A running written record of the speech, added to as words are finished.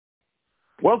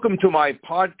Welcome to my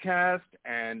podcast,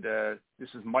 and this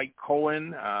is Mike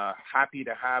Cohen. Happy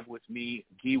to have with me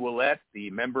Guy Ouellette, the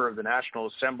member of the National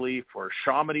Assembly for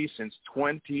Chomedey since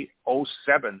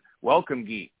 2007. Welcome,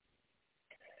 Guy.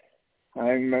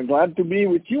 I'm glad to be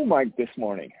with you, Mike, this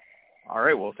morning. All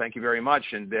right, well, thank you very much.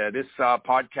 And this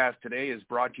podcast today is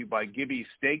brought to you by Gibby's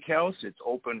Steakhouse. It's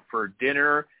open for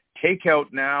dinner,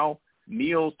 takeout now,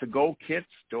 meals to go kits.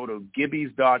 Go to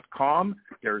gibbys.com.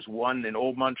 There's one in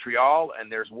Old Montreal,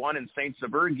 and there's one in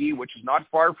Saint-Sauveur, which is not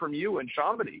far from you in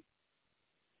Chomedey.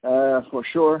 For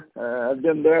sure. I've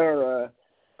been there a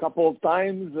couple of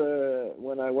times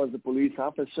when I was a police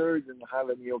officer. Didn't have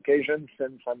any occasion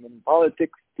since I'm in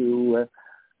politics to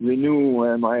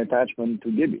renew my attachment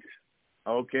to Gibby's.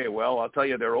 Okay, well, I'll tell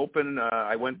you, they're open.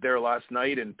 I went there last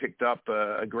night and picked up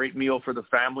a great meal for the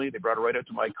family. They brought it right up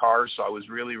to my car, so I was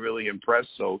really, really impressed.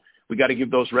 So we got to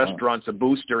give those restaurants a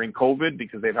boost during COVID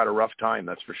because they've had a rough time,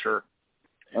 that's for sure.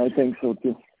 I think so,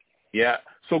 too. Yeah.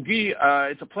 So, Guy,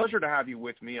 it's a pleasure to have you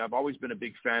with me. I've always been a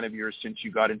big fan of yours since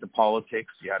you got into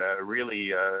politics. You had a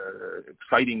really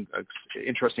exciting,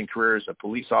 interesting career as a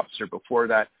police officer before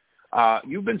that.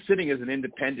 You've been sitting as an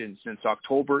independent since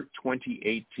October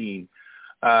 2018.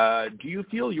 Do you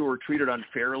feel you were treated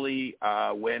unfairly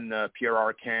when Pierre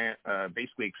Arcan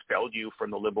basically expelled you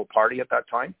from the Liberal Party at that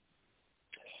time?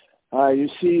 You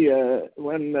see,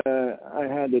 when I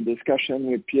had a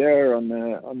discussion with Pierre on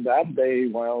that day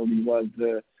while he was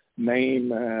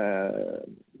named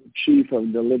chief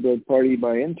of the Liberal Party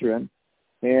by interim,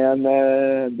 and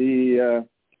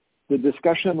the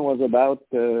discussion was about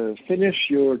finish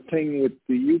your thing with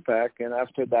the UPAC, and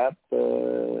after that,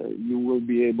 you will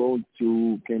be able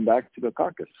to come back to the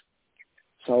caucus.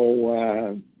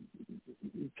 So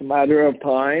it's a matter of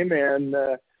time, and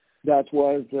that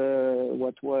was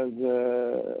what was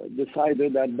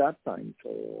decided at that time.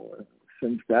 So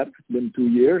since that, it's been 2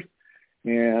 years,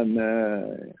 and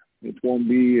it won't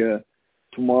be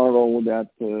tomorrow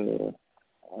that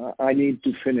I need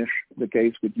to finish the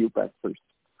case with UPAC first.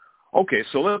 Okay,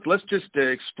 so let's just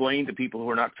explain to people who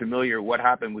are not familiar what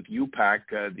happened with UPAC,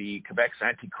 the Quebec's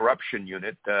anti-corruption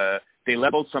unit. They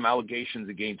leveled some allegations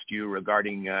against you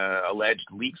regarding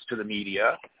alleged leaks to the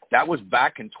media. That was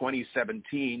back in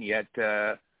 2017, yet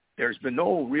there's been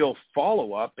no real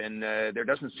follow-up, and there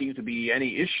doesn't seem to be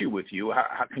any issue with you.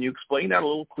 How can you explain that a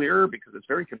little clearer? Because it's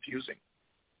very confusing.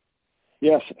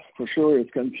 Yes, for sure.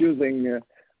 It's confusing.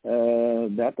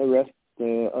 That arrest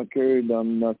occurred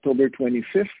on October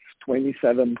 25th,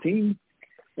 2017,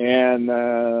 and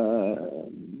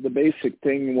the basic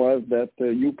thing was that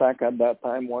UPAC at that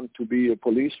time wanted to be a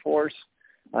police force.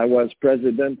 I was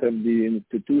president of the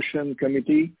institution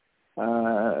committee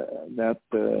that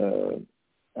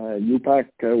UPAC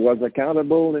was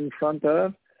accountable in front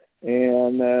of,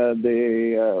 and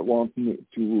they want me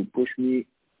to push me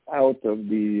out of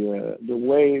the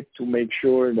way to make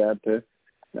sure that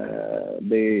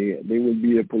they would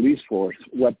be a police force,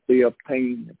 what they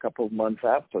obtained a couple of months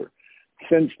after.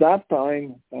 Since that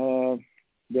time,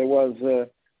 there was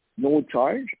no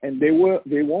charge, and there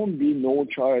won't be no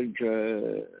charge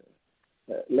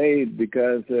laid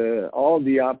because all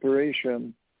the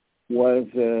operation was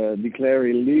declared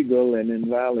illegal and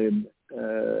invalid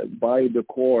by the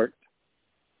court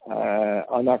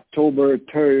on October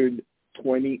 3rd,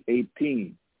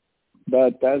 2018.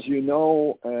 But as you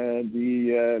know,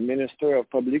 the Minister of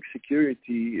Public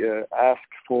Security asked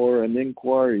for an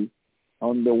inquiry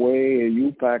on the way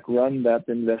UPAC run that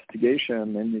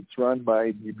investigation, and it's run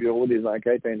by the Bureau des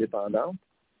Enquêtes Indépendantes.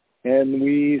 And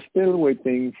we're still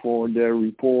waiting for their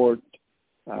report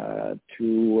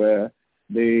to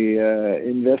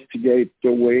investigate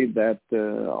the way that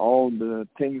all the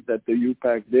things that the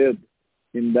UPAC did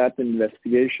in that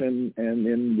investigation and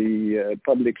in the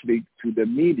public leak to the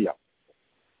media.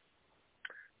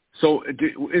 So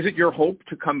is it your hope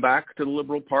to come back to the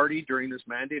Liberal Party during this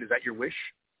mandate? Is that your wish?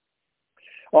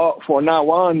 For now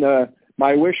on,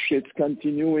 my wish is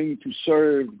continuing to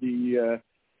serve the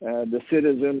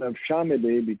citizen of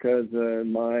Chomedey because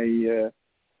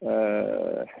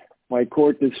my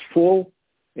court is full,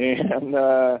 and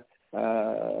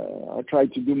I try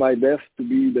to do my best to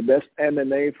be the best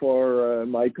MNA for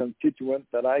my constituents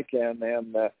that I can.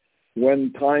 And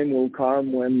when time will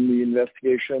come, when the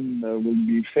investigation will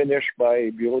be finished by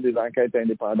Bureau des Enquêtes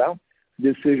Indépendantes,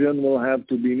 decision will have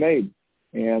to be made.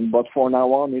 But for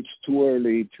now on, it's too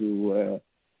early to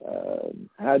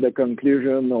have a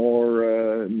conclusion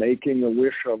or making a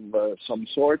wish of some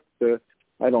sort.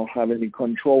 I don't have any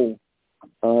control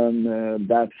on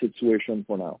that situation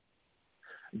for now.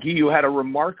 Guy, you had a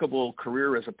remarkable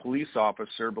career as a police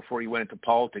officer before you went into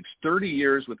politics. 30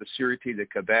 years with the Sûreté du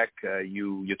Québec.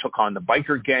 You took on the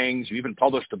biker gangs. You even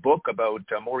published a book about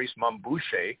Maurice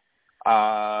Boucher.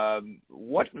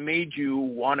 What made you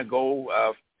want to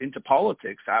go into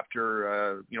politics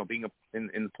after being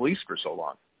in the police for so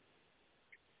long?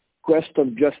 Quest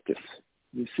of justice.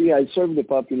 You see, I served the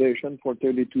population for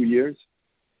 32 years,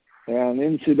 and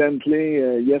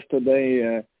incidentally,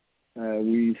 yesterday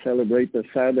we celebrate a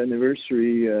sad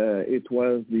anniversary. It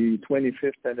was the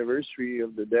 25th anniversary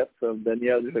of the death of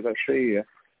Daniel Rocher.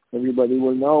 Everybody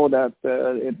will know that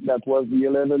that was the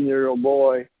 11-year-old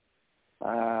boy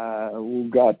who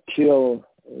got killed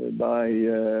by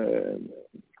a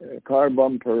car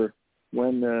bumper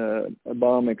when a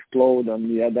bomb exploded on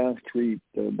the Adam Street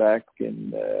back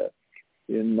in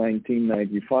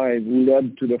 1995, who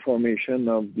led to the formation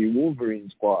of the Wolverine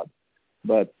Squad.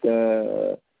 But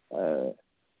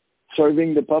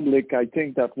serving the public, I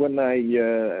think that when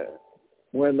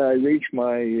I reach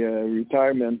my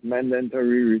retirement,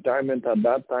 mandatory retirement at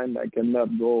that time, I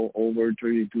cannot go over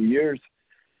 32 years.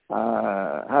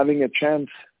 Having a chance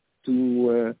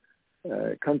to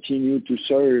continue to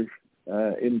serve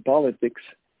in politics,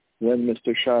 when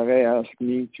Mr. Charest asked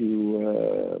me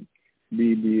to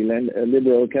be the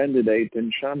Liberal candidate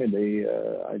in Chomedey,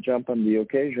 I jumped on the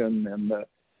occasion, and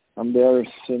I'm there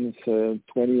since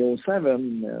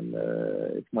 2007, and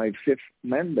it's my 5th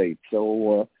mandate.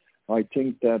 So I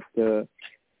think that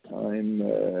I'm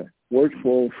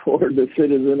worthwhile for the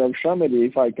citizen of Chomedey,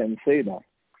 if I can say that.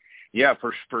 Yeah,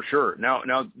 for sure.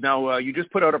 Now, you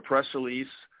just put out a press release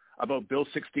about Bill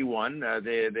 61.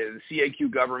 The CAQ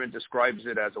government describes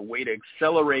it as a way to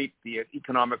accelerate the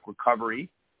economic recovery,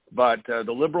 but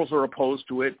the Liberals are opposed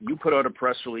to it. You put out a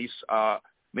press release.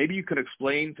 Maybe you could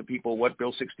explain to people what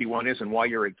Bill 61 is and why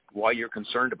you're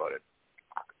concerned about it.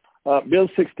 Bill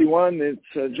 61,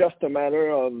 it's just a matter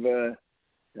of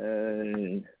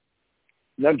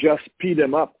not just speed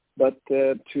them up, but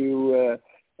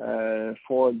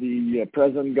for the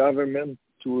present government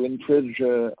to infringe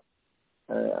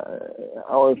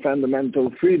our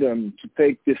fundamental freedom to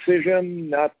take decision,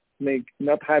 not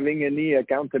having any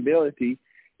accountability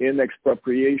in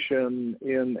expropriation,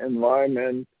 in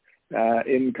environment,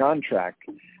 in contract.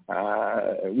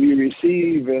 We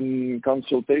receive in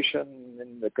consultation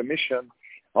in the commission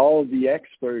all the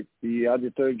experts, the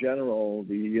Auditor General,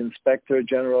 the Inspector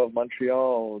General of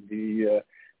Montreal, the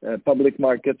Public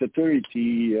Market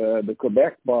Authority, the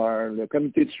Quebec Bar, the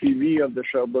Comité de Suivi of the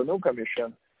Charbonneau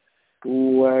Commission,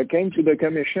 who came to the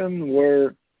commission,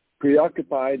 were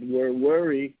preoccupied, were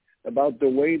worried about the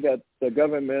way that the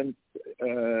government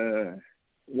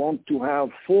want to have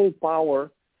full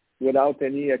power without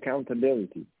any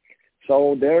accountability.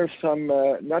 So there's some,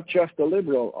 not just the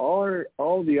Liberal,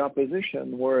 all the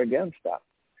opposition were against that.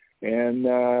 And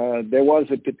there was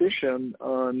a petition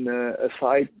on a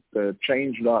site,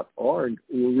 change.org,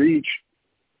 who reached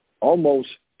almost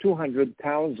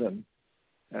 200,000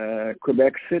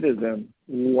 Quebec citizens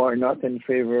who are not in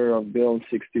favor of Bill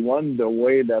 61, the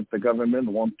way that the government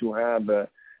wants to have a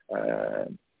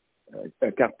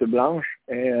carte blanche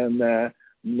and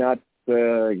not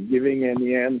giving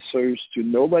any answers to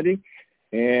nobody,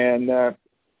 and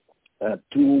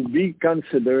to be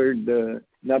considered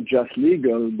not just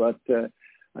legal, but the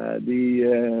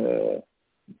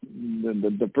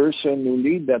person who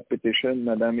lead that petition,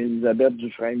 Madame Elisabeth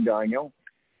Dufresne-Gagnon,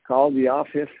 called the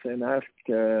office and asked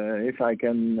if I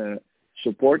can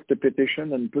support the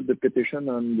petition and put the petition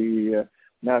on the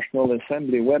National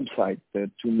Assembly website to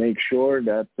make sure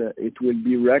that it will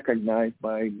be recognized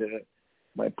by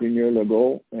Premier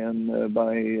Legault and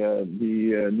by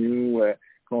the new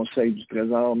Conseil du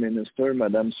Trésor Minister,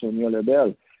 Madame Sonia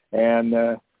Lebel. And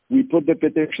we put the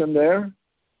petition there.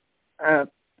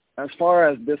 As far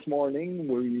as this morning,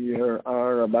 we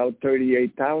are about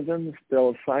 38,000,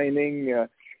 still signing a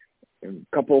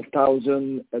couple of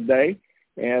thousand a day.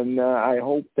 And I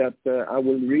hope that I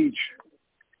will reach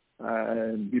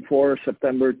before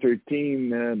September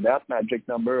 13 that magic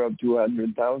number of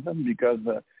 200,000, because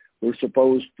there's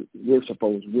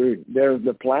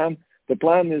the plan. The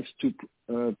plan is to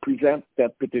present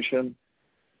that petition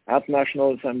at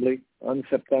National Assembly on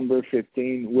September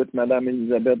 15 with Madame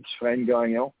Elisabeth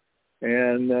Dufresne-Gagnon,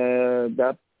 and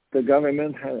that the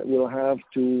government will have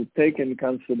to take in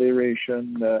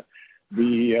consideration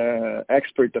the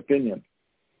expert opinion.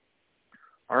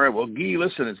 All right. Well, Guy,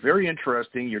 listen, it's very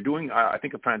interesting. You're doing, I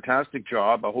think, a fantastic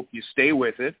job. I hope you stay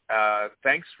with it.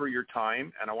 Thanks for your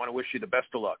time, and I want to wish you the best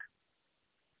of luck.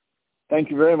 Thank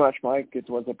you very much, Mike. It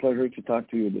was a pleasure to talk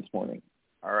to you this morning.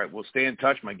 All right, we'll stay in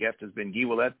touch. My guest has been Guy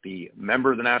Ouellette, the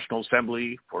member of the National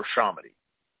Assembly for Chomedey.